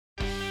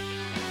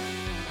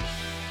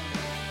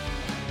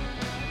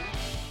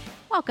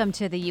Welcome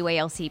to the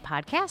UALC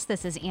podcast.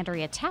 This is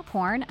Andrea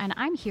Taphorn, and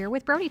I'm here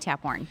with Brody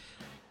Taphorn.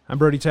 I'm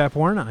Brody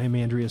Taphorn. I'm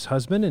Andrea's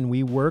husband, and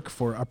we work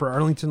for Upper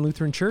Arlington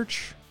Lutheran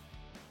Church.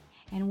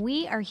 And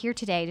we are here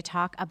today to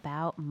talk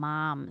about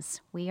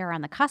moms. We are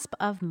on the cusp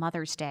of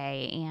Mother's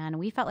Day, and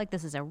we felt like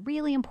this is a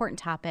really important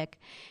topic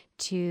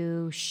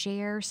to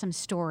share some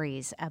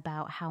stories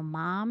about how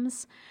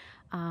moms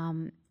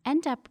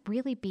end up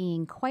really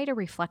being quite a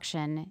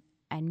reflection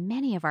in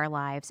many of our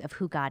lives of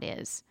who God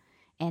is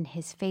and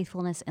his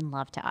faithfulness and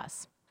love to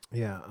us.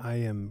 Yeah, I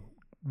am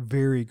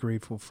very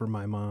grateful for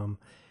my mom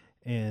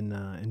and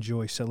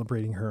enjoy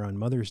celebrating her on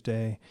Mother's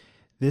Day.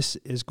 This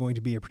is going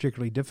to be a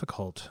particularly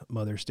difficult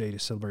Mother's Day to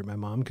celebrate my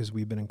mom because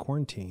we've been in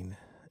quarantine.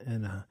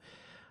 And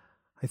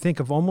I think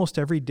of almost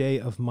every day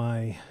of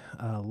my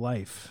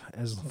life,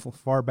 as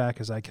far back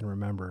as I can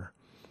remember.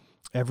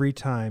 Every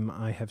time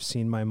I have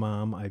seen my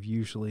mom, I've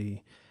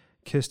usually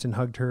kissed and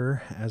hugged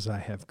her as I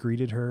have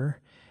greeted her.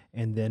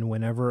 And then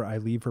whenever I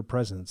leave her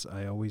presence,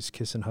 I always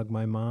kiss and hug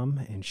my mom.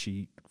 And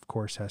she, of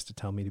course, has to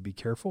tell me to be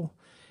careful.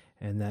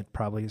 And that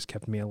probably has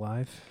kept me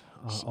alive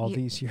all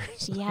these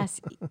years. Yes,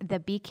 the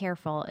be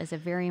careful is a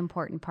very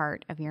important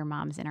part of your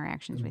mom's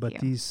interactions with you. But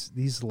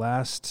these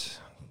last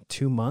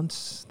 2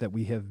 months that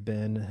we have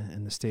been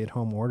in the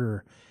stay-at-home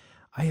order,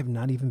 I have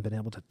not even been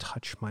able to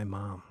touch my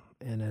mom.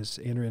 And as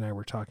Andrea and I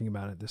were talking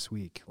about it this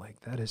week,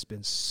 like that has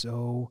been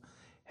so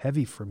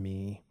heavy for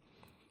me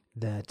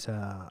that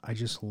I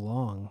just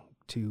long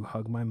to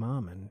hug my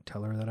mom and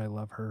tell her that I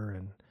love her.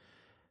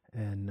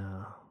 And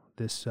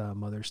this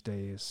Mother's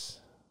Day is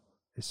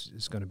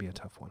going to be a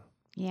tough one.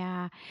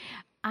 Yeah,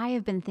 I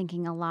have been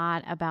thinking a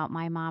lot about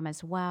my mom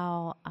as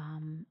well.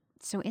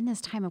 So in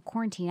this time of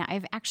quarantine,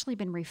 I've actually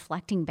been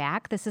reflecting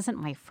back. This isn't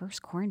my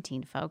first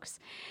quarantine, folks.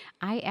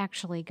 I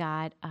actually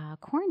got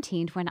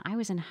quarantined when I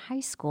was in high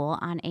school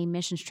on a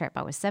missions trip.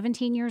 I was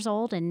 17 years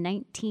old in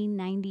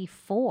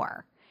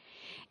 1994.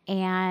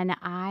 And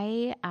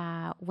I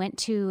went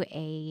to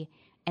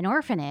an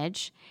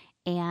orphanage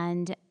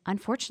and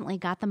unfortunately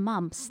got the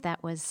mumps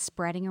that was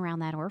spreading around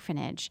that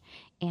orphanage.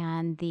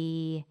 And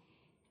the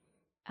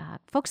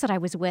folks that I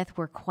was with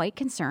were quite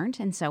concerned,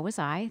 and so was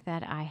I,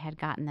 that I had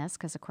gotten this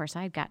because, of course,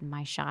 I had gotten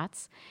my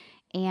shots.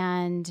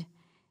 And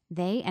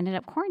they ended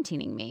up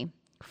quarantining me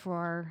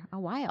for a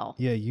while.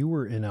 Yeah, you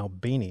were in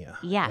Albania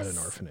Yes, at an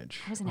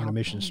orphanage I was in on a Albania.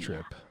 missions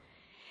trip.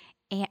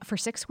 And for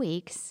 6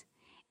 weeks.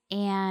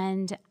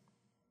 And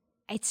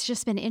it's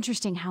just been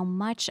interesting how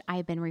much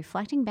I've been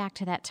reflecting back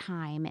to that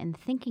time and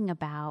thinking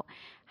about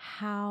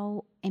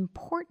how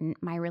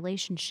important my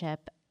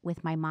relationship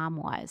with my mom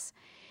was.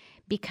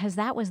 Because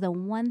that was the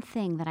one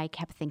thing that I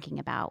kept thinking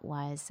about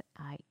was,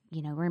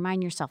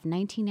 remind yourself,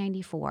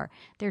 1994,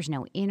 there's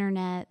no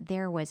internet,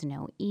 there was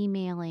no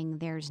emailing,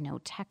 there's no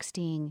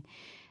texting.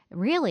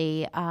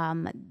 Really,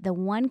 the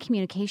one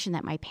communication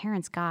that my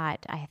parents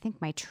got, I think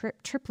my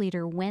trip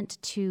leader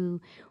went to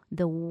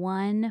the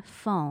one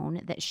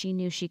phone that she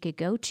knew she could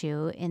go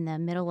to in the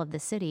middle of the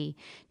city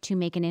to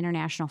make an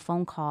international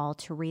phone call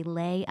to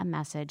relay a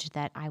message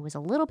that I was a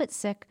little bit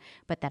sick,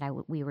 but that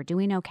we were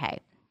doing okay.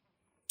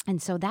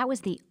 And so that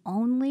was the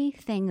only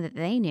thing that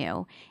they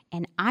knew,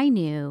 and I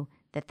knew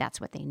that that's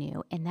what they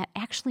knew, and that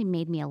actually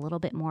made me a little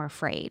bit more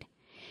afraid.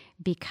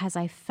 Because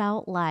I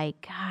felt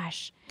like,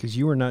 gosh. Because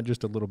you were not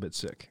just a little bit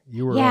sick.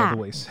 You were all the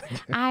way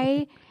sick.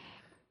 I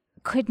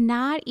could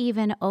not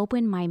even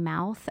open my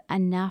mouth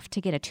enough to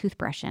get a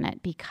toothbrush in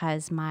it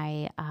because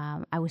I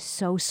was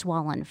so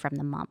swollen from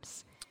the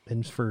mumps.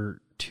 And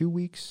for 2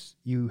 weeks,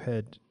 you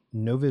had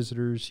no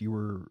visitors. You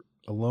were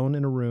alone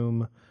in a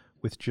room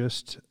with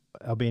just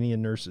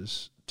Albanian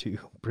nurses to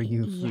bring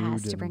you food.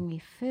 Yes, to bring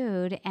me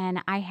food.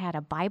 And I had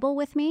a Bible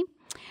with me.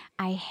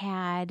 I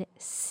had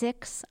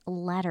 6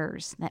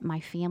 letters that my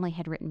family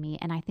had written me,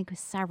 and I think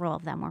several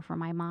of them were from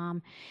my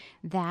mom,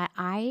 that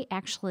I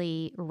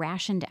actually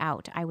rationed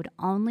out. I would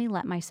only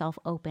let myself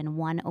open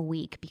one a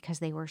week because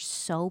they were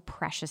so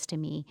precious to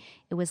me.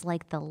 It was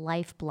like the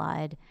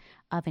lifeblood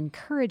of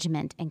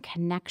encouragement and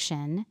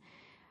connection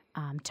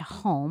to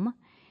home.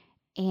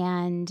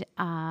 And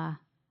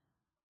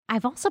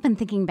I've also been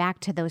thinking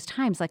back to those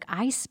times. Like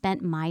I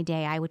spent my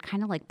day, I would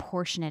kind of like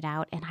portion it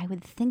out, and I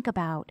would think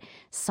about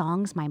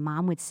songs my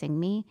mom would sing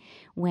me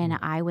when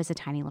I was a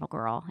tiny little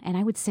girl, and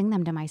I would sing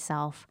them to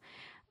myself.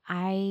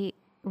 I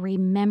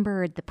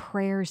remembered the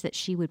prayers that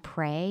she would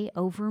pray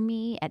over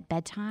me at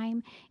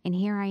bedtime, and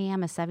here I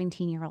am, a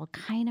 17-year-old,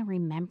 kind of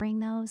remembering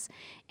those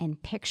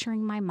and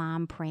picturing my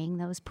mom praying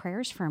those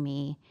prayers for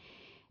me.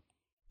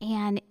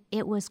 And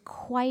it was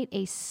quite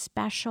a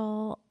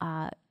special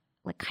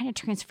kind of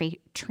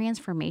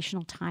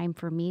transformational time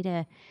for me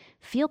to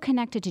feel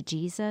connected to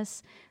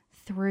Jesus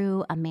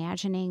through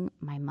imagining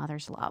my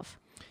mother's love.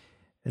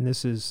 And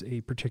this is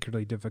a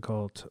particularly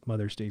difficult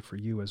Mother's Day for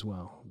you as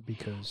well,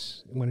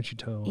 because why don't you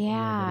tell me a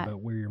little bit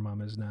about where your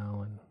mom is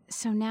now? And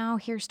so now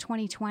here's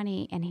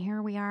 2020, and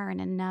here we are in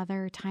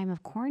another time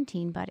of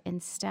quarantine, but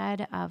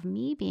instead of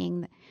me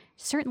being,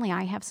 certainly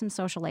I have some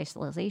social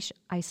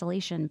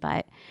isolation,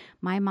 but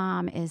my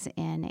mom is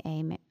in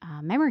a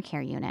memory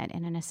care unit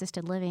in an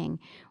assisted living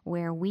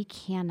where we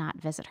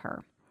cannot visit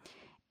her.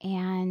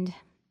 And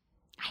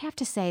I have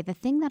to say, the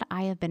thing that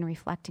I have been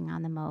reflecting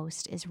on the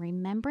most is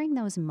remembering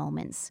those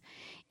moments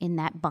in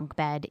that bunk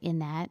bed, in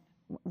that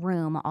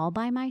room all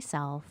by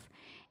myself,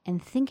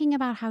 and thinking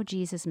about how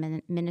Jesus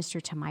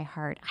ministered to my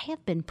heart. I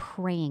have been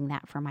praying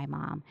that for my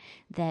mom,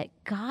 that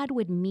God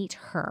would meet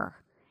her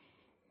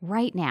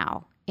right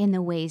now in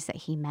the ways that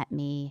he met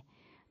me,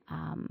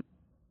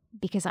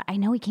 because I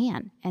know he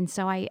can. And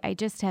so I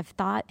just have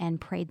thought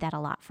and prayed that a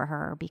lot for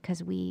her,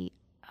 because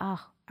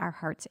our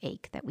hearts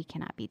ache that we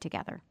cannot be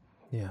together.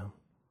 Yeah.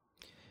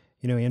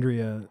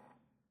 Andrea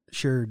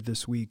shared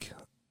this week,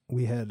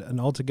 we had an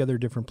altogether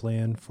different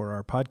plan for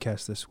our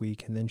podcast this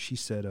week. And then she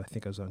said, I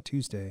think it was on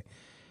Tuesday,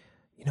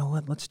 you know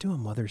what, let's do a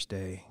Mother's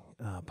Day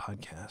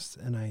podcast.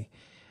 And I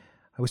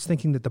was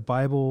thinking that the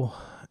Bible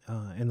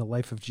and the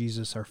life of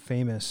Jesus are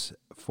famous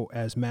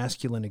as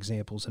masculine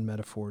examples and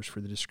metaphors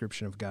for the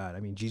description of God. I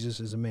mean, Jesus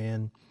is a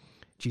man.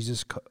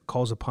 Jesus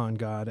calls upon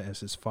God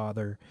as his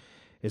father.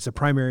 It's a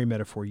primary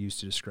metaphor used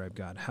to describe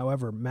God.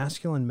 However,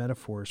 masculine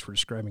metaphors for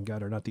describing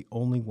God are not the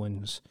only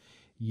ones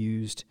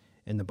used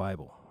in the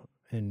Bible.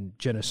 In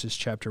Genesis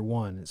chapter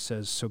 1, it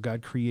says, "So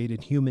God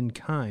created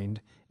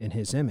humankind in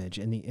his image.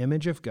 In the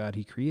image of God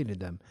he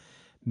created them.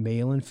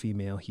 Male and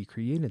female he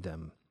created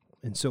them."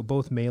 And so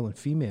both male and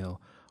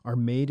female are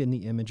made in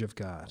the image of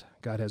God.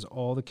 God has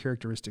all the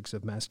characteristics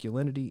of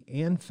masculinity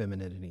and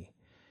femininity.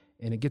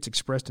 And it gets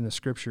expressed in the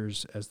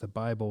scriptures as the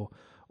Bible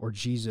or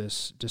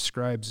Jesus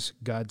describes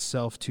God's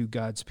self to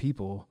God's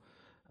people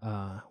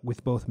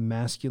with both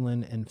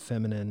masculine and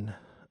feminine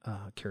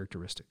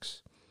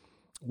characteristics.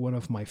 One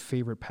of my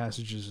favorite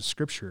passages of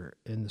scripture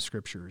in the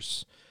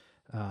scriptures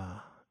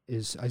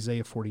is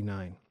Isaiah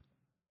 49.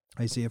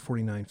 Isaiah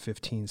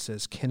 49:15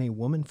 says, "Can a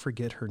woman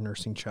forget her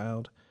nursing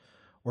child,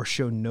 or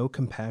show no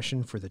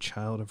compassion for the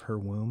child of her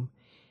womb?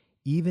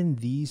 Even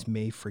these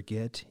may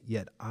forget,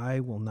 yet I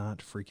will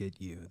not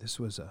forget you." This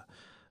was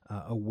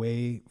a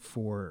way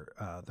for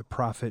the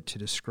prophet to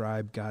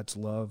describe God's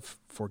love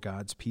for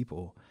God's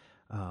people,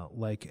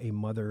 like a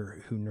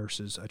mother who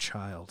nurses a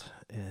child.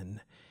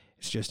 And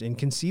it's just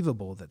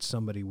inconceivable that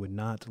somebody would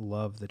not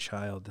love the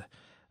child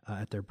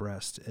at their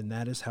breast. And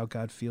that is how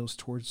God feels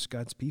towards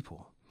God's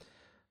people.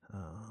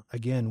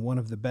 Again, one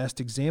of the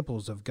best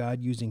examples of God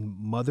using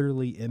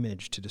motherly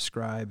image to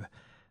describe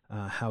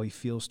how he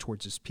feels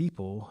towards his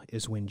people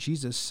is when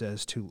Jesus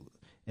says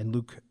in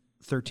Luke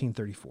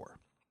 13:34,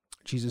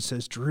 Jesus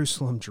says,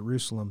 "Jerusalem,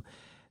 Jerusalem,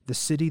 the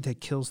city that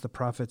kills the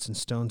prophets and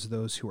stones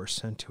those who are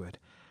sent to it.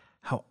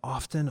 How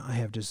often I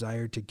have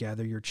desired to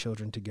gather your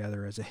children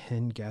together as a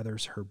hen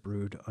gathers her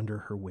brood under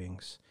her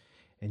wings,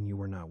 and you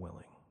were not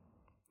willing."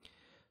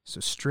 So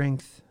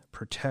strength,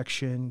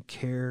 protection,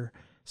 care,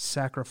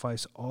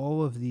 sacrifice,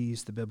 all of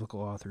these the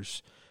biblical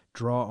authors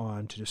draw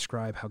on to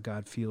describe how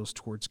God feels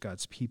towards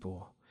God's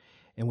people.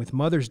 And with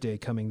Mother's Day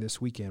coming this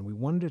weekend, we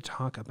wanted to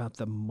talk about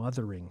the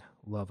mothering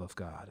love of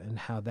God and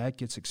how that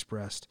gets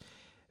expressed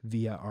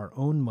via our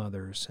own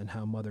mothers, and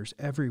how mothers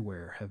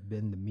everywhere have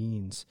been the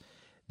means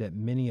that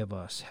many of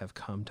us have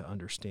come to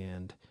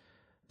understand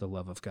the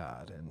love of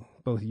God. And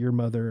both your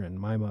mother and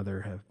my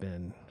mother have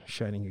been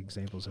shining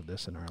examples of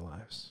this in our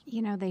lives.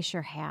 They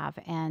sure have.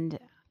 And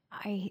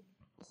I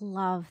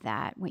love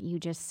that, what you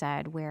just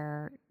said,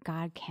 where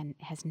God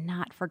has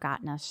not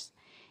forgotten us.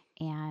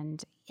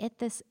 And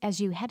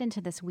as you head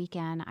into this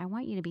weekend, I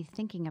want you to be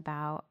thinking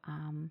about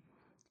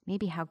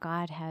maybe how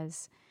God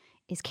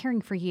is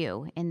caring for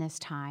you in this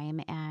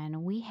time.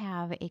 And we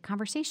have a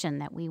conversation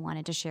that we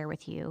wanted to share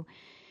with you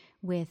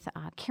with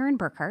Karen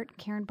Burkhart.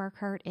 Karen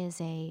Burkhart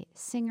is a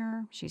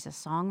singer. She's a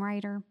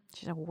songwriter.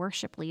 She's a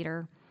worship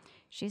leader.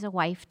 She's a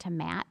wife to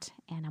Matt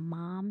and a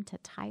mom to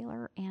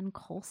Tyler and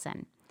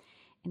Colson.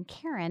 And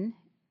Karen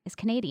is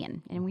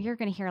Canadian, and we are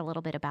going to hear a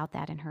little bit about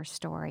that in her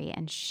story.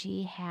 And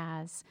she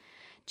has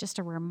just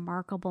a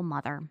remarkable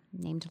mother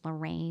named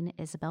Lorraine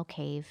Isabel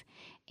Cave.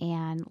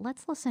 And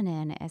let's listen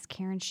in as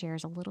Karen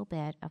shares a little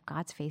bit of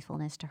God's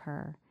faithfulness to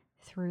her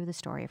through the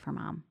story of her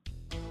mom.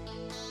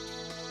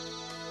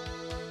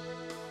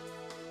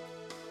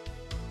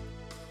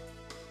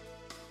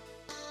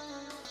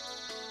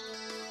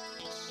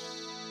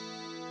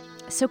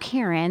 So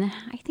Karen,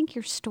 I think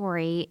your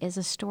story is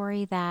a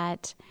story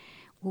that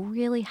will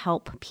really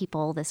help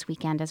people this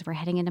weekend as we're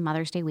heading into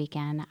Mother's Day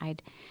weekend.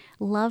 I'd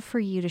love for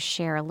you to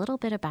share a little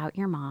bit about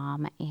your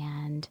mom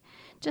and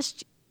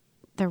just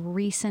the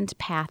recent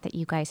path that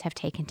you guys have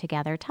taken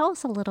together. Tell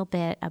us a little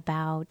bit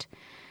about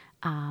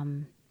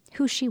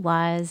who she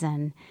was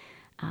and...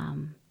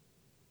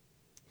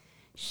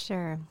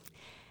 Sure.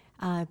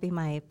 It'd be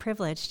my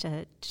privilege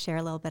to share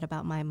a little bit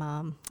about my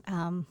mom.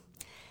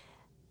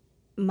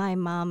 My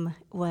mom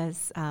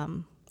was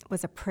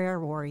a prayer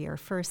warrior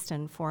first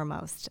and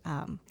foremost.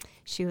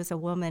 She was a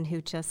woman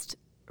who just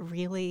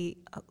really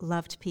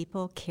loved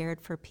people, cared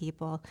for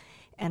people,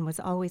 and was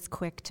always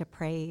quick to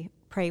pray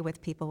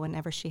with people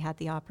whenever she had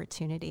the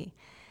opportunity.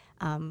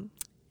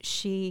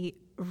 She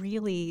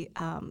really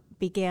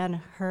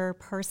began her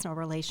personal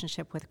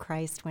relationship with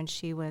Christ when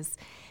it was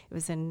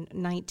in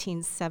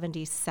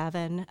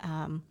 1977.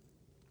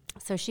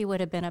 So she would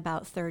have been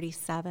about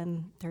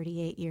 37,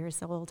 38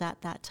 years old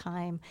at that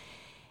time.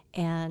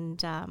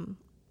 And,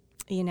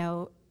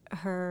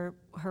 her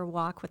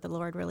walk with the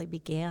Lord really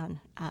began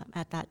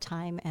at that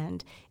time.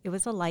 And it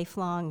was a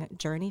lifelong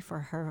journey for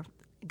her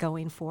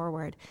going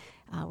forward,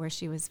 where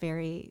she was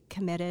very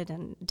committed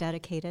and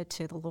dedicated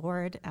to the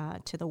Lord,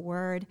 to the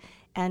Word,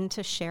 and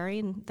to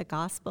sharing the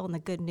gospel and the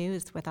good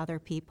news with other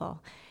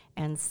people.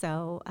 And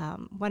so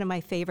one of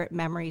my favorite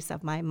memories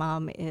of my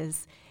mom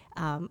is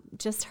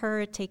just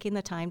her taking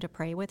the time to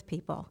pray with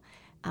people.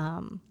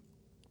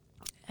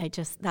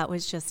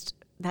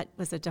 That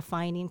was a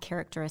defining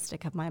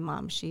characteristic of my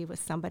mom. She was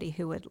somebody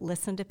who would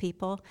listen to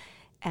people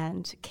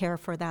and care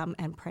for them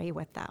and pray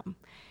with them.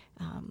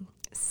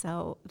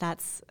 So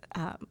that's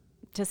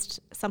just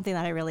something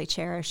that I really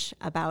cherish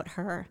about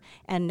her,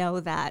 and know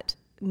that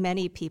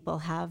many people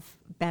have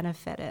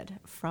benefited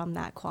from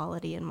that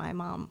quality in my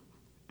mom.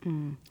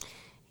 Mm.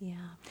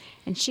 Yeah.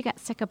 And she got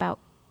sick about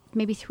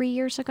maybe 3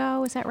 years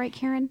ago. Is that right,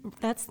 Karen?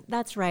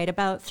 That's right.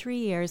 About 3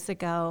 years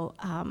ago,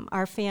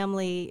 our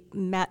family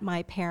met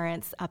my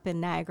parents up in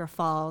Niagara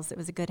Falls. It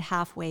was a good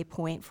halfway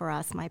point for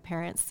us. My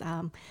parents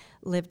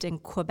lived in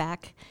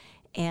Quebec,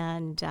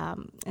 and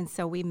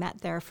so we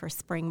met there for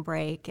spring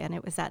break. And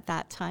it was at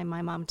that time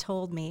my mom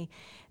told me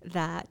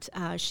that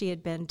she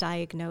had been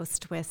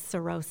diagnosed with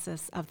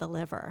cirrhosis of the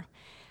liver.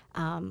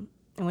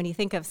 And when you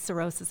think of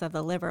cirrhosis of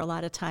the liver, a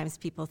lot of times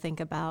people think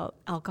about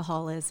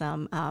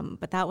alcoholism,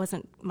 but that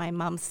wasn't my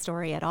mom's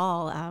story at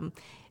all.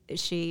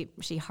 She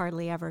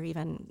hardly ever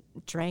even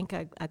drank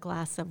a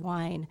glass of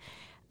wine.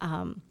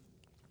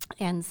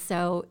 And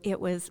so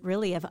it was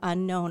really of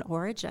unknown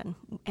origin.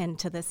 And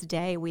to this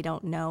day, we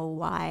don't know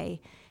why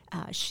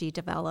she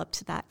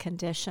developed that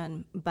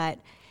condition. But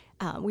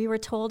we were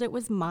told it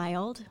was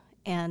mild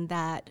and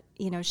that,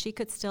 she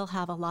could still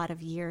have a lot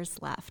of years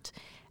left.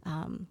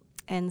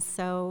 And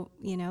so,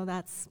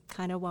 that's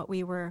kind of what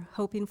we were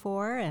hoping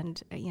for,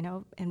 and,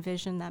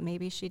 envisioned that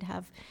maybe she'd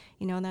have,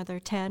 another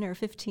 10 or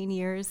 15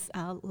 years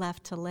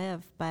left to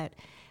live. But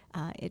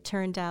it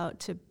turned out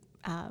to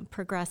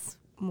progress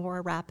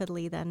more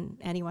rapidly than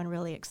anyone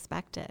really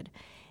expected.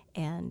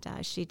 And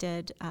she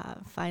did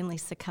finally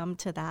succumb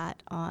to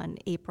that on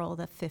April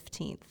the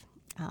 15th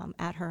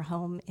at her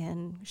home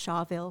in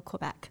Shawville,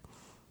 Quebec.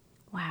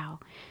 Wow.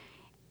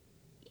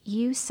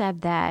 You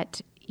said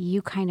that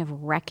you kind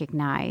of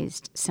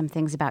recognized some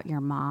things about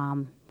your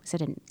mom. Was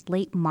it in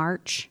late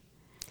March?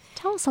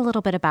 Tell us a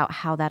little bit about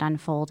how that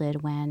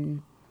unfolded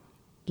when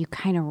you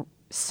kind of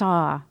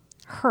saw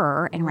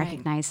her and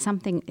recognized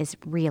something is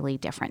really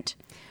different.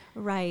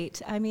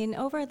 Right. I mean,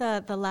 over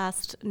the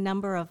last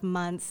number of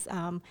months,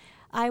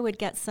 I would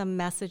get some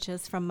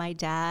messages from my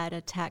dad,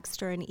 a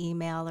text or an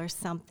email or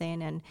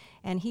something,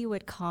 and he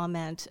would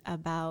comment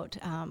about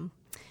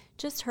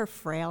just her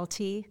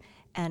frailty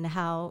and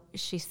how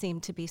she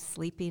seemed to be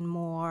sleeping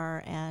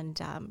more and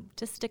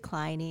just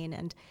declining.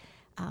 And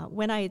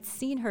when I had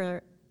seen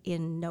her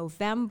in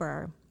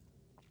November,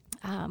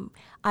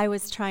 I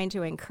was trying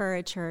to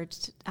encourage her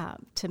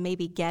to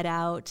maybe get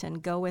out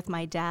and go with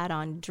my dad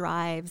on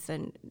drives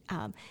and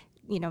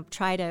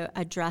try to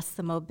address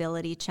the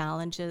mobility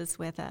challenges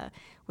with a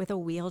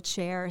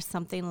wheelchair or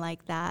something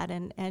like that.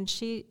 And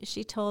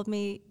she told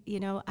me,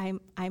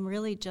 I'm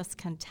really just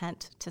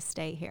content to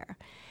stay here.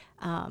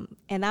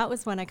 And that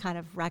was when I kind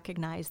of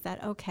recognized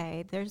that,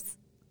 okay,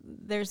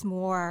 there's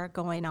more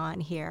going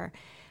on here.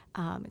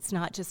 It's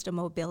not just a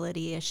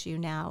mobility issue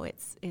now.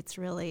 It's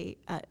really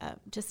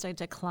just a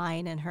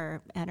decline in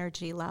her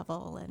energy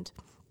level.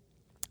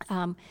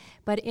 And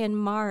but in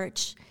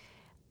March,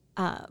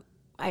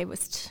 I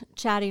was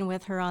chatting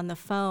with her on the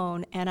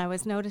phone, and I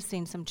was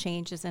noticing some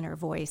changes in her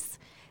voice.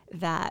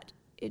 That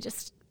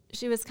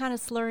she was kind of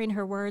slurring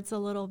her words a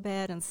little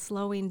bit and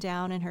slowing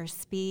down in her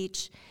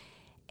speech.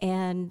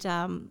 And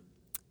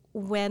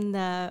when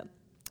the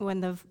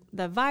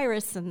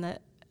virus and the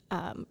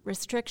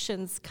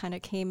restrictions kind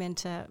of came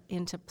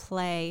into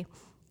play,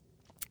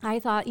 I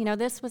thought,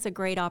 this was a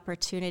great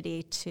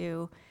opportunity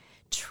to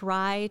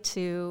try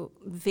to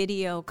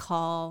video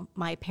call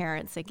my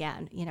parents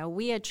again.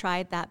 We had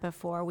tried that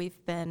before.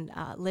 We've been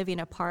living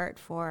apart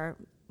for,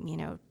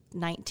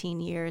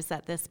 19 years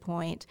at this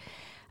point.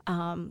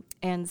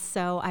 And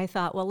so I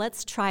thought, well,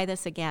 let's try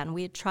this again.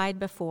 We had tried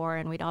before,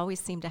 and we'd always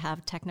seemed to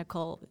have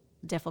technical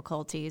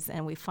difficulties,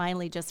 and we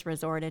finally just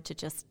resorted to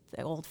just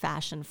the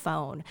old-fashioned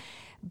phone.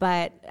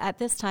 But at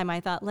this time, I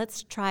thought,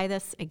 let's try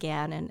this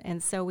again.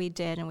 And so we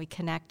did, and we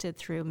connected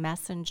through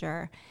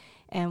Messenger.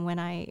 And when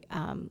I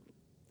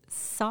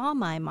saw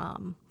my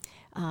mom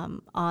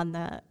on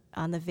the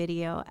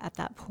video at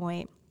that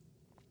point,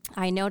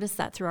 I noticed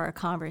that through our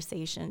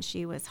conversation,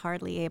 she was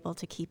hardly able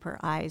to keep her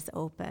eyes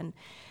open.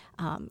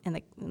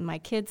 And my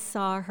kids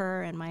saw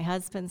her, and my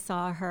husband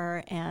saw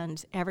her,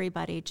 and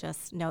everybody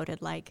just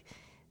noted, like,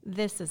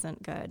 this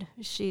isn't good.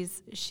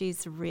 She's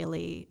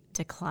really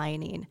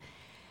declining.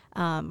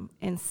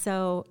 And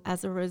so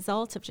as a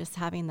result of just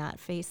having that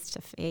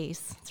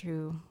face-to-face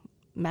through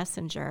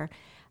Messenger,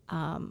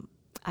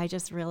 I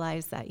just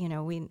realized that,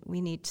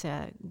 we need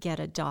to get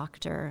a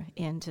doctor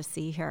in to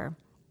see her.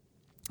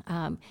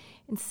 And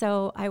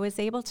so I was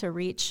able to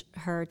reach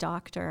her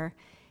doctor,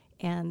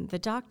 and the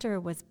doctor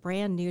was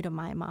brand new to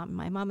my mom.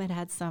 My mom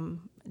had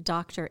some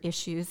doctor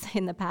issues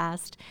in the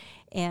past,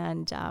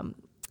 and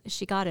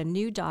she got a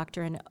new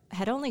doctor and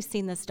had only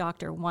seen this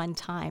doctor one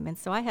time. And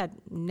so I had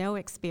no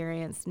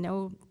experience,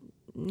 no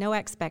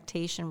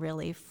expectation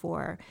really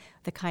for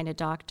the kind of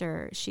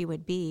doctor she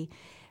would be.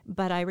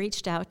 But I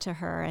reached out to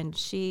her, and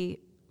she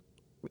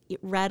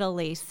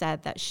readily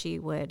said that she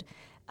would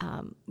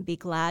be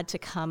glad to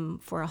come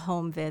for a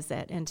home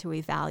visit and to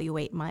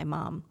evaluate my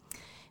mom.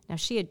 Now,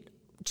 she had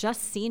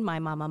just seen my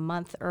mom a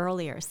month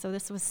earlier, so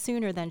this was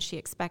sooner than she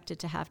expected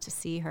to have to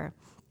see her.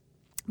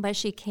 But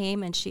she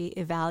came and she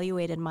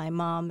evaluated my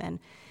mom, and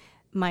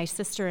my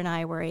sister and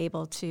I were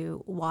able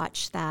to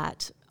watch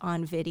that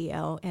on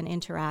video and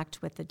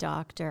interact with the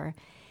doctor.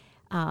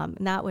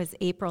 And that was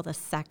April the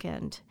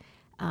 2nd.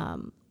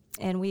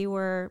 And we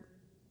were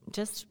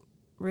just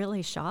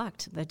really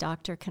shocked. The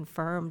doctor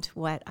confirmed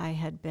what I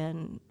had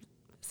been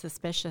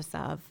suspicious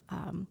of.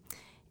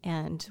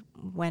 And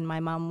when my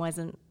mom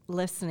wasn't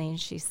listening,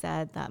 she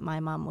said that my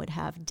mom would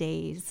have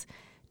days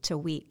to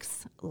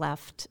weeks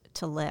left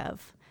to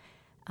live.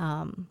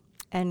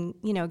 And,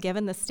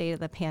 given the state of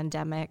the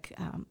pandemic,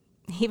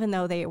 even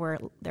though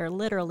they're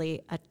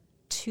literally a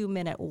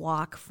 2-minute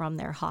walk from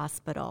their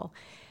hospital,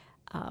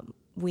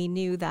 we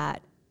knew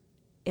that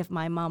if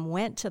my mom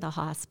went to the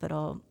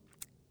hospital,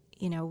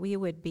 we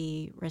would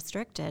be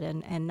restricted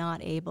and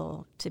not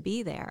able to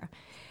be there.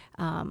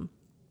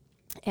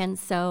 And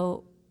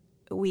so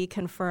we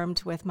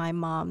confirmed with my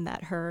mom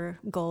that her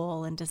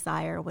goal and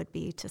desire would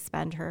be to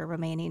spend her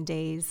remaining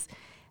days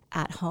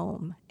at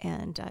home.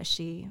 And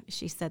she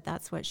said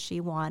that's what she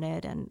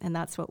wanted, and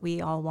that's what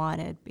we all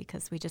wanted,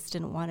 because we just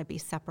didn't want to be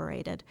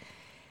separated.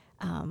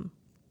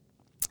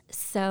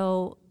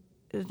 So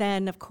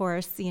then, of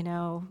course,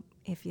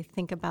 if you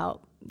think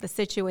about the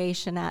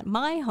situation at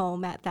my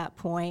home at that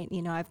point,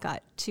 I've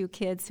got 2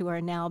 kids who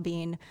are now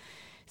being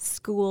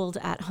schooled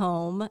at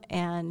home,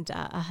 and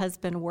a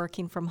husband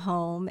working from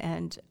home,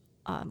 and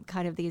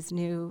kind of these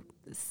new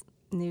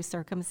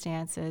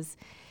circumstances.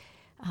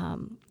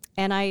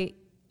 And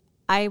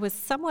I was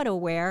somewhat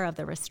aware of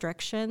the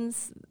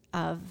restrictions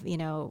of,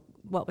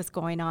 what was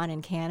going on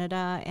in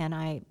Canada, and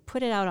I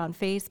put it out on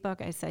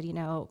Facebook. I said,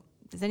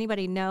 does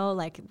anybody know,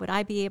 would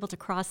I be able to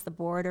cross the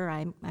border?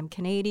 I'm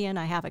Canadian.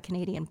 I have a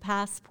Canadian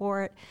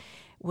passport.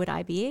 Would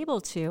I be able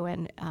to?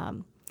 And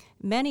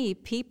many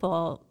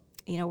people,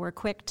 were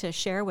quick to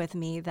share with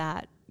me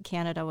that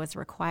Canada was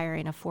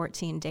requiring a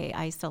 14-day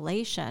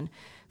isolation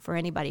for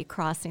anybody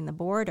crossing the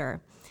border.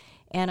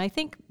 And I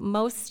think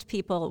most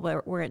people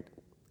were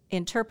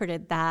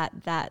interpreted that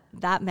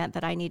meant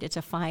that I needed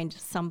to find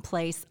some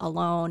place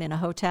alone in a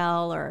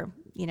hotel or,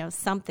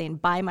 something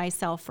by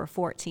myself for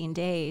 14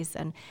 days.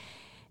 And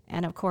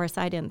of course,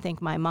 I didn't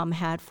think my mom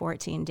had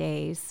 14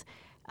 days.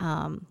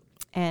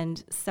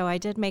 And so I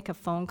did make a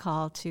phone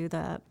call to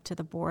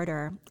the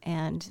border,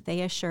 and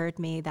they assured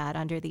me that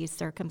under these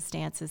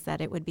circumstances that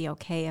it would be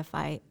okay if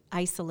I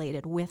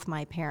isolated with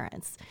my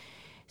parents.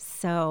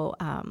 So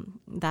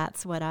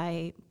that's what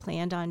I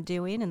planned on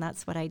doing, and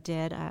that's what I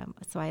did.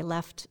 So I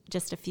left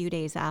just a few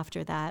days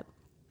after that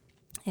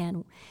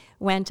and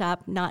went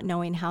up not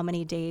knowing how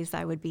many days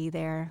I would be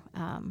there.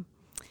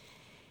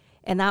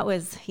 And that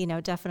was,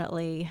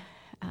 definitely,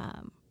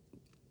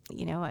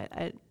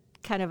 a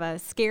kind of a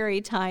scary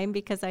time,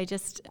 because I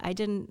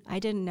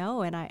didn't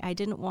know, and I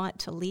didn't want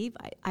to leave.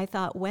 I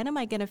thought, when am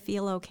I going to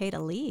feel okay to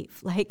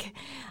leave?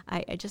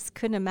 I just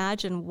couldn't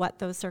imagine what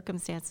those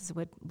circumstances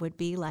would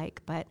be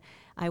like. But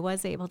I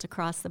was able to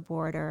cross the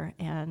border,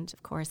 and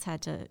of course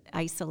had to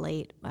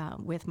isolate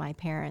with my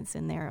parents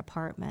in their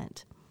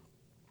apartment.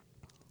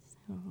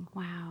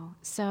 Wow.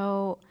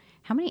 So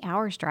how many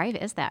hours drive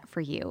is that for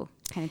you,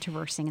 kind of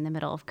traversing in the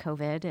middle of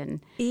COVID?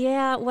 And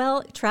yeah,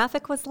 well,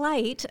 traffic was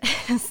light,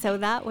 so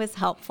that was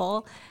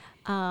helpful.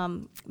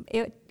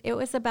 It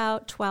was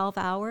about 12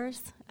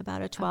 hours,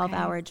 about a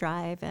 12-hour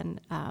drive, and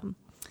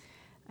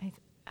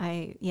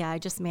I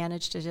just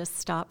managed to just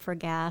stop for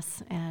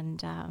gas,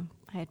 and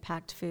I had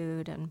packed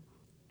food, and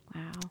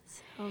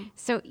wow.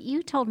 So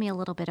you told me a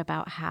little bit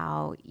about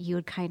how you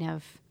had kind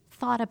of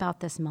thought about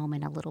this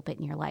moment a little bit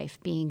in your life,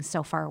 being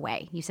so far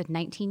away. You said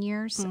 19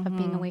 years of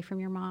being away from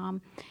your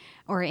mom,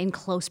 or in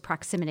close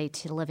proximity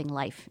to living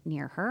life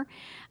near her.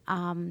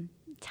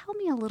 Tell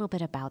me a little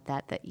bit about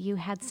that you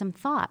had some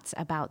thoughts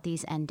about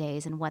these end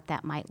days and what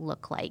that might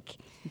look like,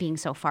 being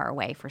so far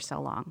away for so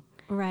long.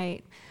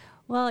 Right.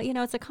 Well,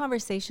 it's a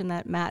conversation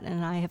that Matt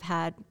and I have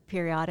had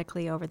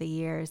periodically over the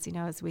years,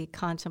 as we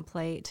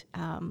contemplate,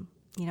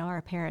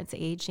 our parents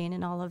aging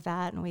and all of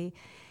that. And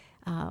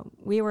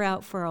we were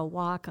out for a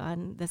walk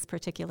on this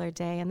particular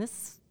day, and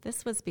this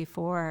was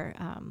before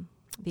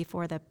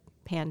the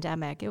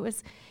pandemic. It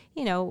was,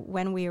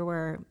 when we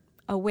were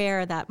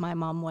aware that my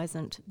mom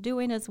wasn't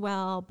doing as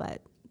well,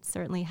 but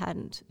certainly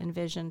hadn't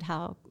envisioned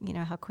how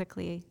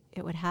quickly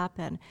it would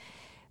happen.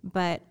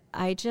 But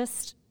I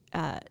just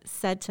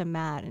said to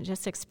Matt and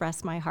just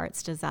expressed my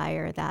heart's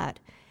desire that,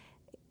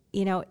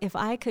 if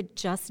I could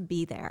just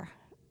be there,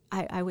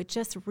 I would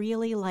just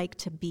really like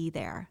to be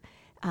there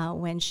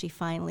when she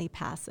finally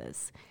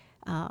passes.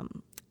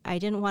 I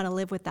didn't want to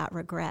live with that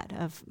regret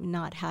of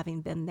not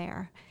having been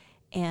there.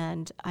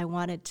 And I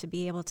wanted to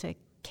be able to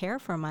care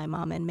for my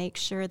mom and make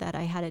sure that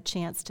I had a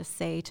chance to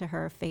say to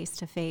her face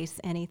to face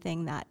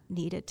anything that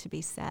needed to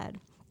be said.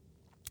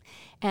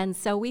 And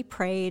so we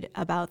prayed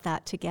about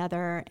that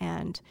together.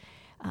 And,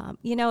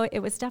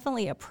 it was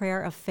definitely a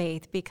prayer of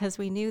faith, because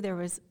we knew there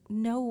was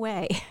no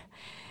way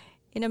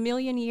in a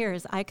million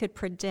years I could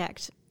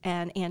predict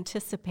and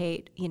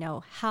anticipate,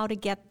 how to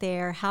get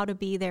there, how to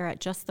be there at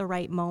just the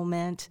right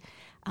moment.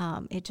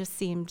 It just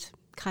seemed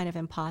kind of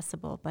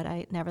impossible, but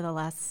I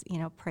nevertheless,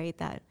 prayed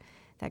that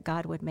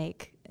God would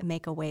make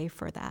a way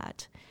for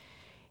that.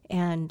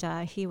 And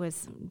he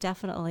was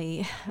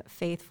definitely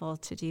faithful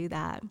to do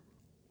that,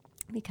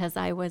 because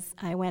I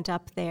went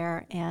up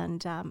there,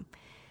 and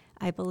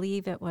I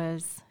believe it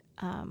was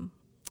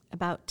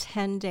about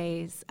 10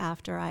 days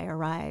after I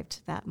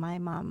arrived that my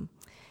mom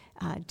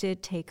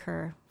did take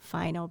her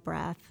final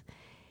breath.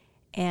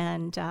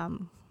 And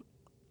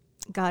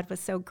God was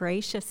so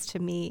gracious to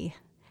me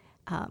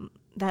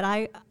that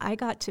I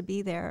got to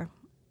be there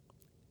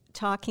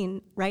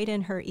talking right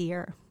in her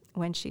ear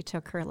when she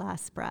took her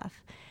last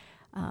breath.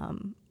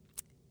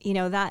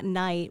 That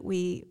night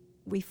we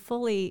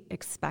fully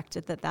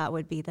expected that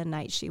would be the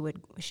night she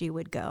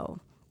would go.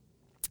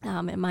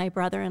 And my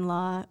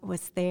brother-in-law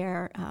was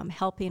there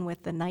helping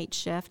with the night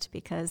shift,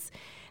 because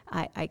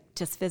I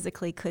just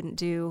physically couldn't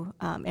do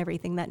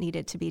everything that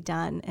needed to be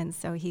done, and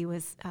so he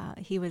was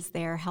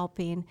there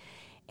helping,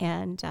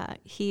 and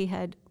he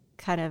had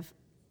kind of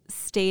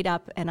stayed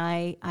up, and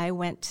I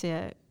went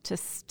to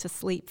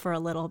sleep for a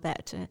little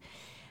bit.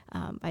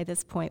 By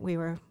this point, we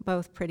were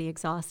both pretty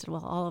exhausted.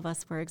 Well, all of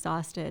us were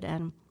exhausted,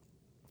 and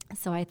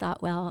so I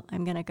thought, well,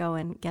 I'm going to go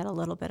and get a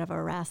little bit of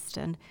a rest,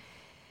 and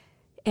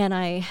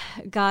I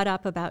got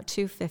up about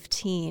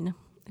 2:15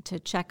 to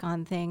check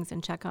on things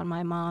and check on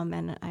my mom,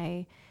 and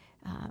I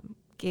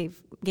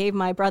gave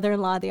my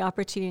brother-in-law the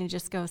opportunity to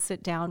just go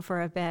sit down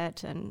for a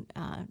bit and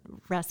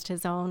rest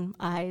his own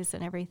eyes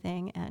and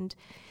everything. And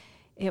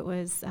it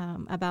was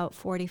about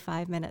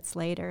 45 minutes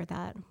later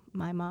that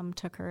my mom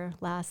took her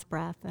last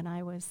breath, and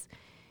I was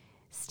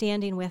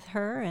standing with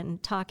her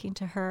and talking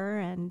to her,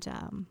 and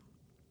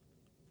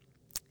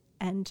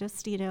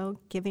just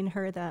giving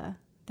her the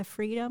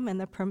freedom and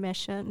the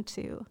permission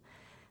to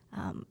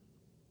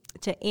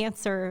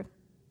answer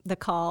the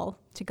call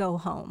to go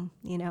home.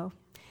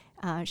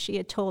 She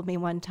had told me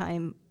one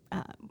time,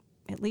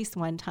 at least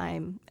one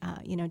time,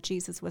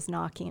 Jesus was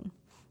knocking.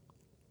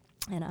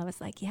 And I was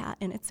like, yeah,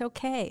 and it's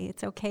okay.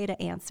 It's okay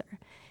to answer.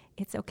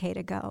 It's okay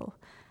to go.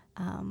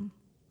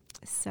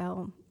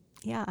 So,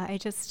 yeah, I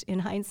just, in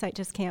hindsight,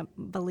 just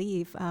can't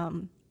believe,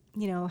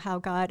 how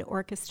God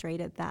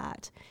orchestrated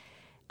that.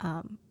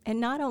 And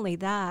not only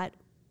that,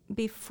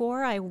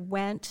 before I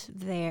went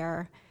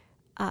there,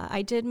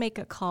 I did make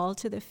a call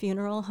to the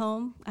funeral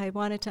home. I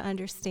wanted to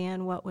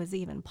understand what was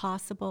even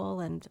possible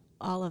and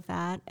all of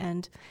that.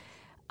 And,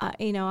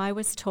 I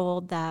was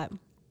told that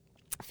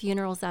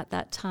funerals at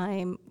that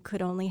time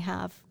could only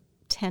have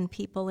 10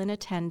 people in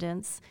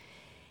attendance.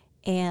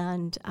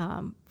 And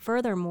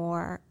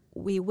furthermore,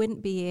 we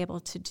wouldn't be able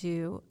to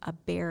do a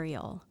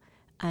burial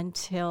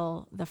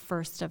until the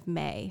 1st of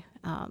May.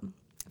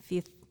 If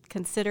you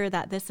consider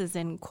that this is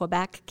in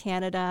Quebec,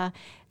 Canada,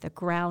 the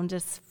ground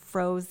is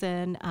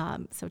frozen,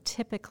 so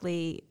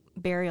typically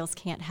burials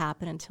can't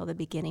happen until the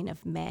beginning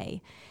of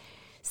May.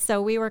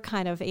 So we were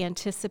kind of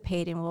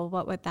anticipating, well,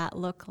 what would that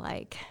look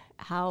like?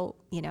 How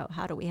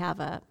do we have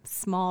a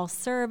small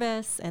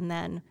service and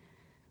then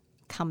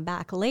come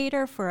back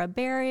later for a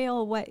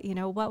burial?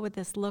 What would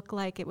this look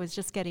like? It was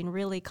just getting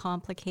really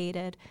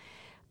complicated.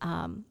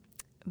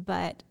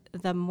 But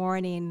the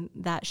morning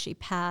that she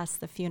passed,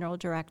 the funeral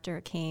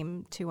director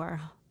came to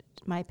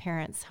my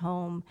parents'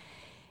 home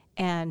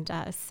and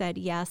said,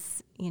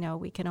 yes,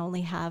 we can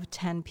only have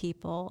 10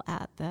 people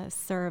at the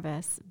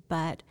service,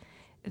 but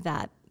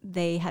that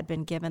they had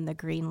been given the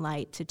green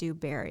light to do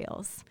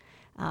burials.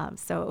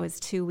 So it was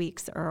 2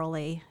 weeks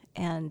early,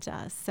 and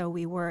so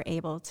we were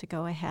able to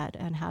go ahead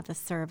and have the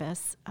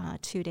service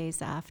 2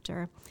 days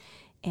after,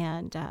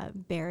 and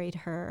buried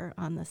her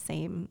on the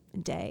same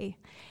day.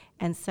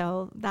 And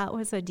so that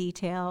was a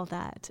detail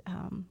that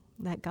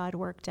God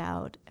worked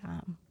out,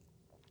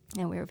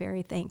 and we were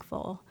very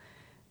thankful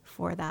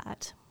for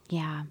that.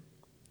 Yeah.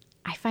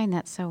 I find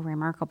that so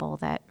remarkable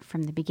that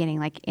from the beginning,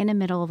 like in the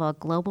middle of a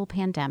global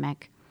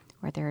pandemic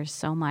where there's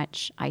so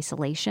much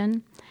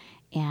isolation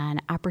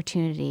and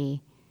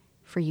opportunity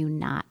for you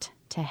not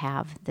to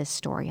have this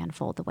story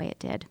unfold the way it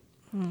did.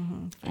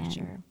 Mm-hmm, for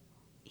sure.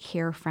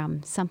 Hear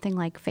from something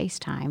like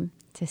FaceTime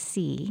to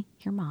see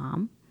your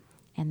mom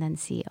and then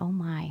see, oh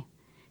my,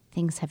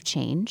 things have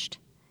changed.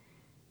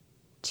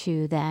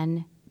 to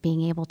then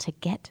being able to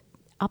get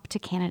up to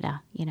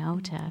Canada,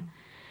 to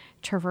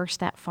traverse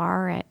that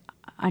far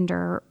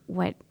under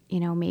what,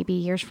 maybe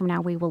years from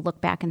now we will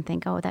look back and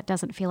think, oh, that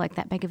doesn't feel like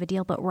that big of a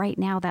deal. But right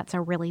now that's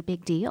a really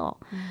big deal.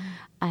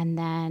 And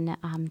then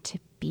to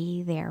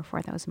be there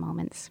for those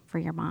moments for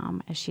your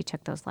mom as she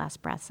took those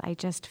last breaths. I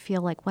just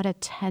feel like what a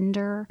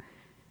tender,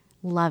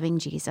 loving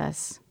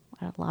Jesus,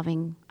 what a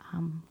loving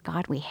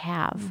God we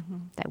have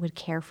that would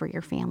care for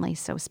your family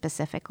so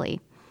specifically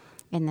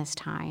in this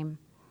time.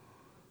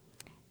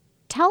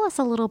 Tell us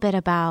a little bit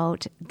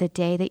about the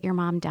day that your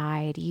mom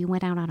died. You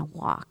went out on a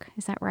walk.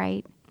 Is that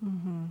right?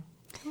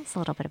 Tell us a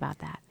little bit about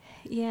that.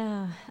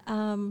 Yeah.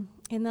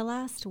 In the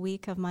last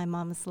week of my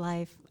mom's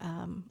life,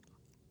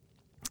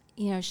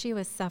 she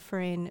was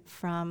suffering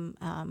from,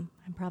 I'm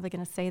probably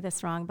going to say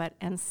this wrong, but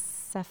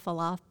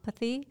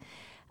encephalopathy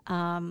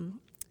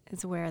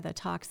is where the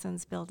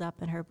toxins build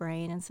up in her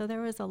brain. And so there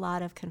was a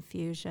lot of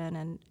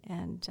confusion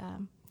and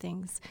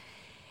things.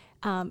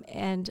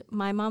 And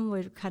my mom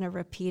would kind of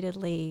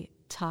repeatedly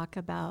talk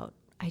about,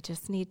 I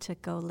just need to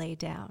go lay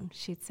down.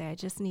 She'd say, I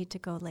just need to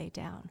go lay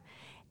down.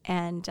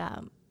 And,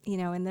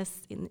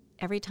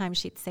 every time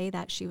she'd say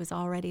that, she was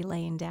already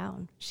laying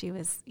down. She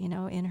was,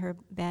 in her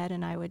bed,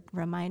 and I would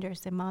remind her,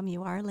 say, Mom,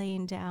 you are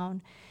laying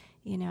down,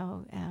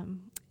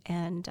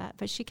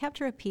 but she kept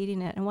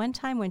repeating it. And one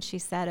time when she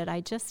said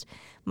it,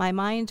 my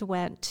mind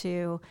went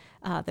to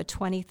the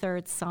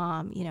 23rd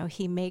Psalm,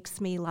 he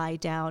makes me lie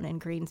down in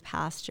green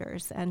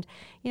pastures. And,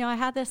 I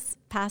had this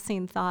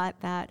passing thought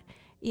that,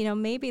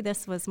 maybe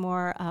this was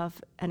more of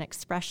an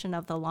expression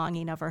of the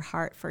longing of her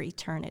heart for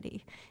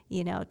eternity,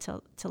 to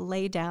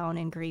lay down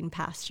in green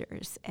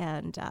pastures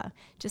and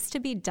just to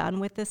be done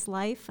with this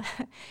life,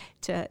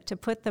 to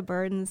put the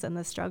burdens and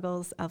the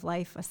struggles of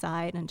life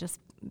aside and just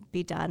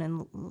be done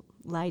and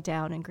lie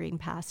down in green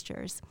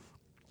pastures.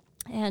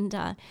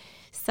 And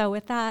so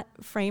with that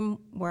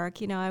framework,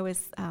 I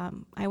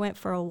went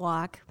for a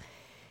walk,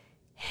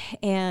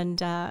 and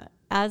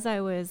as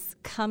I was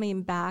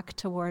coming back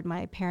toward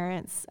my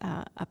parents'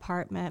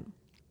 apartment,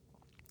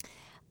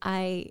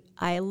 I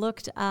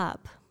looked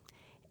up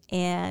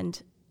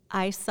and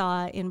I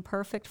saw in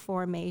perfect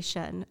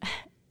formation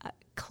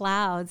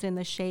clouds in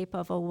the shape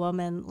of a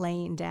woman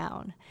laying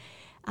down,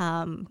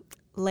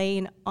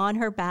 laying on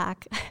her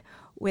back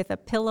with a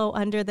pillow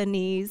under the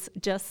knees,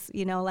 just,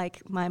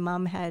 like my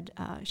mom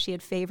she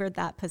had favored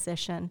that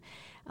position.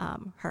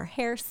 Her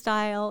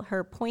hairstyle,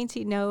 her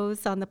pointy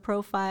nose on the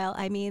profile.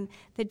 I mean,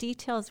 the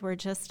details were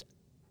just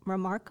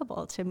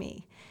remarkable to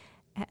me.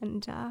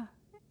 And,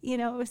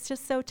 it was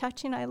just so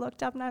touching. I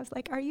looked up and I was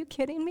like, are you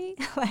kidding me?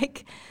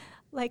 like,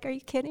 are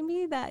you kidding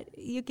me that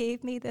you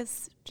gave me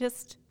this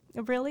just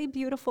a really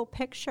beautiful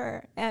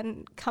picture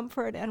and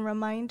comfort and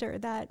reminder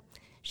that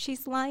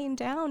she's lying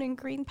down in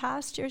green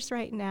pastures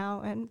right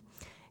now. And,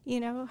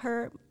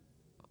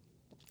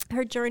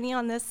 her journey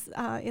on this,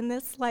 in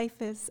this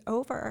life is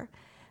over.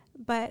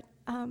 But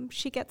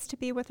she gets to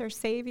be with her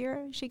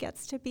Savior. She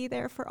gets to be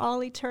there for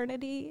all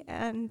eternity.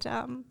 And,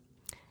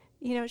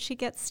 she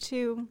gets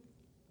to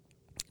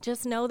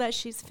just know that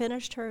she's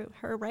finished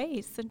her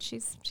race and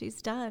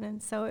she's done.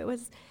 And so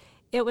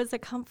it was a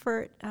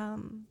comfort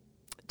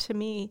to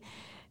me.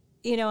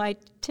 I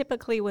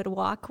typically would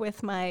walk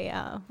with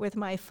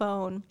my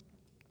phone,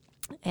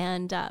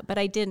 and but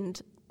I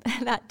didn't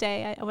that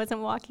day. I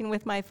wasn't walking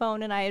with my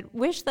phone, and I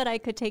wished that I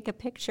could take a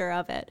picture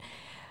of it.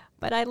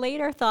 But I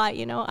later thought,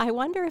 I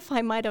wonder if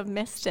I might have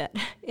missed it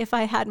if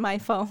I had my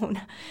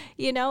phone.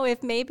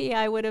 If maybe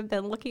I would have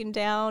been looking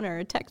down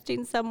or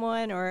texting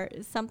someone or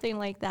something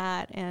like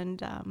that.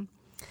 And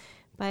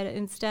but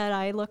instead,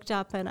 I looked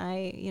up and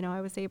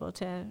I was able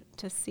to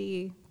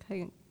see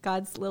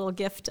God's little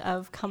gift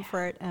of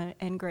comfort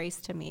and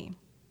grace to me.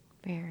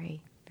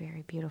 Very,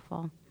 very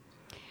beautiful.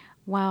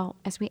 Well,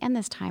 as we end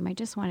this time, I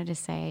just wanted to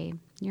say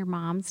your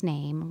mom's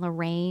name,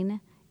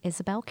 Lorraine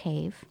Isabel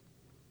Cave,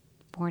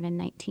 born in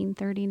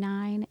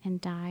 1939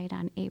 and died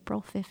on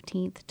April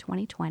 15th,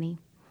 2020.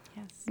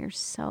 Yes. We're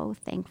so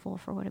thankful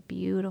for what a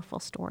beautiful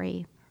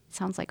story it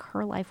sounds like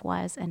her life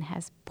was, and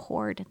has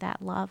poured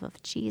that love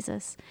of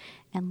Jesus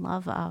and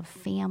love of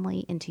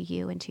family into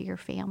you, into your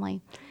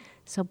family.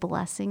 So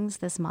blessings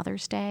this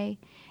Mother's Day.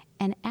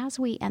 And as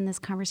we end this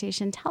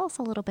conversation, tell us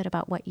a little bit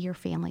about what your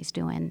family's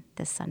doing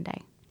this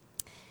Sunday.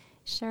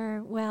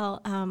 Sure. Well,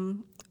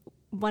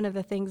 one of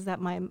the things that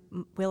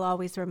we'll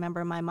always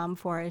remember my mom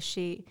for is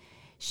she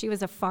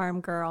was a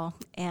farm girl,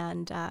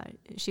 and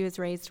she was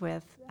raised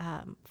with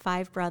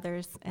 5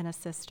 brothers and a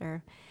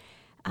sister.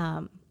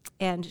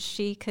 And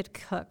she could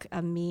cook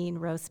a mean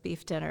roast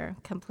beef dinner,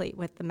 complete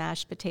with the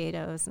mashed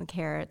potatoes and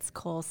carrots,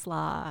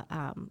 coleslaw,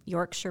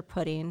 Yorkshire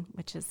pudding,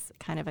 which is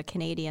kind of a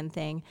Canadian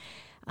thing,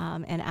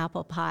 and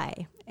apple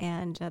pie.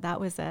 And that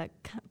was a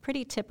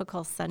pretty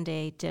typical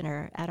Sunday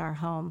dinner at our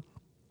home.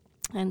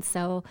 And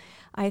so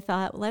I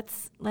thought,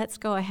 let's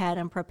go ahead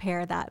and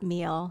prepare that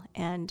meal.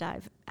 And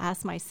I've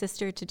asked my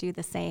sister to do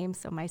the same.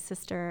 So my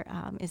sister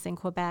is in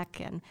Quebec,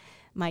 and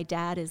my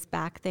dad is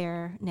back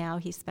there now.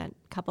 He spent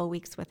a couple of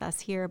weeks with us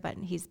here, but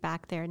he's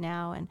back there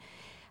now. And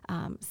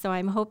So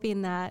I'm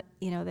hoping that,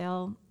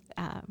 they'll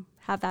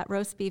have that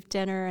roast beef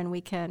dinner and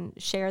we can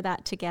share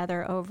that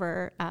together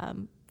over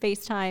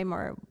FaceTime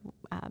or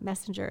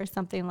Messenger or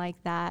something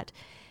like that,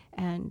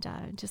 and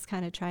just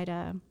kind of try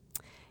to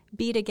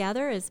be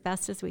together as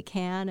best as we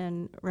can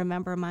and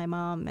remember my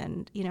mom.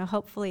 And,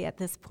 hopefully at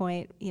this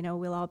point,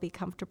 we'll all be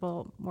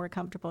more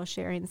comfortable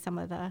sharing some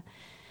of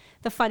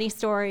the funny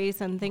stories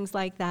and things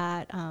like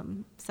that,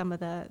 some of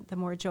the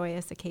more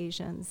joyous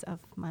occasions of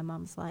my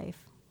mom's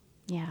life.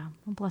 Yeah,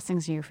 well,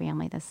 blessings to your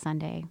family this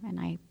Sunday.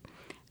 And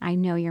I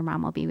know your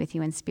mom will be with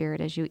you in spirit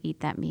as you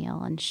eat that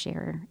meal and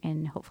share,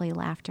 and hopefully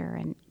laughter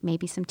and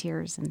maybe some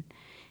tears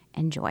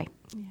and joy.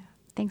 Yeah.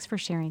 Thanks for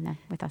sharing that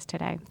with us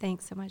today.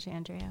 Thanks so much,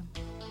 Andrea.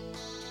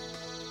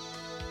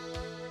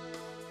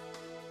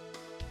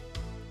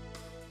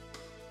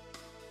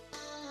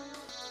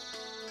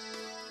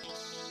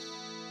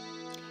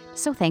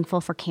 So thankful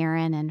for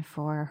Karen and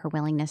for her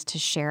willingness to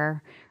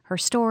share her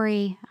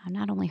story,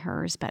 not only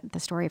hers, but the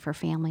story of her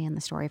family and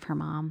the story of her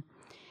mom.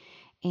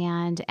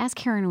 And as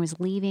Karen was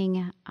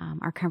leaving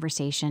our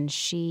conversation,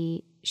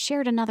 she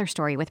shared another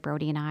story with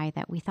Brody and I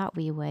that we thought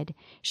we would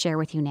share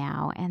with you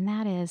now. And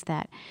that is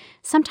that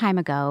some time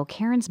ago,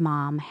 Karen's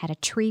mom had a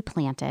tree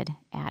planted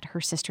at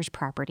her sister's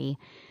property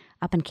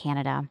up in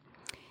Canada.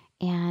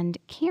 And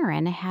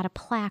Karen had a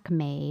plaque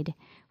made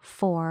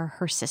for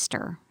her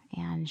sister.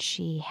 And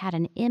she had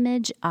an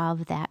image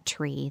of that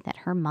tree that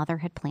her mother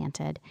had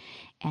planted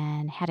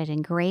and had it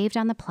engraved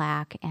on the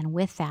plaque, and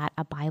with that,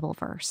 a Bible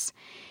verse.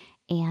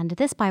 And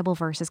this Bible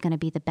verse is going to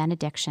be the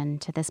benediction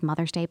to this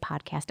Mother's Day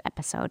podcast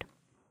episode.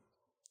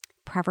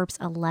 Proverbs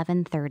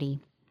 11:30.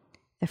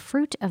 The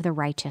fruit of the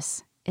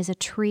righteous is a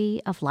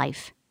tree of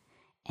life,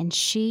 and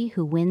she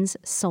who wins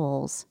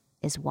souls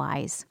is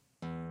wise.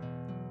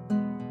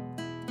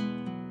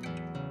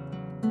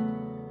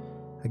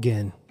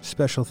 Again,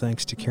 special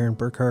thanks to Karen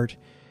Burkhart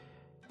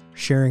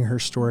sharing her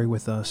story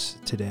with us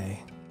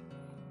today.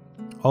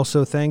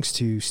 Also, thanks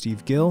to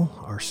Steve Gill,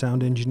 our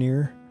sound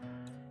engineer,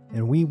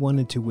 and we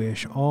wanted to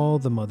wish all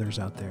the mothers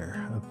out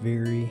there a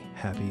very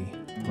happy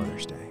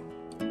Mother's Day.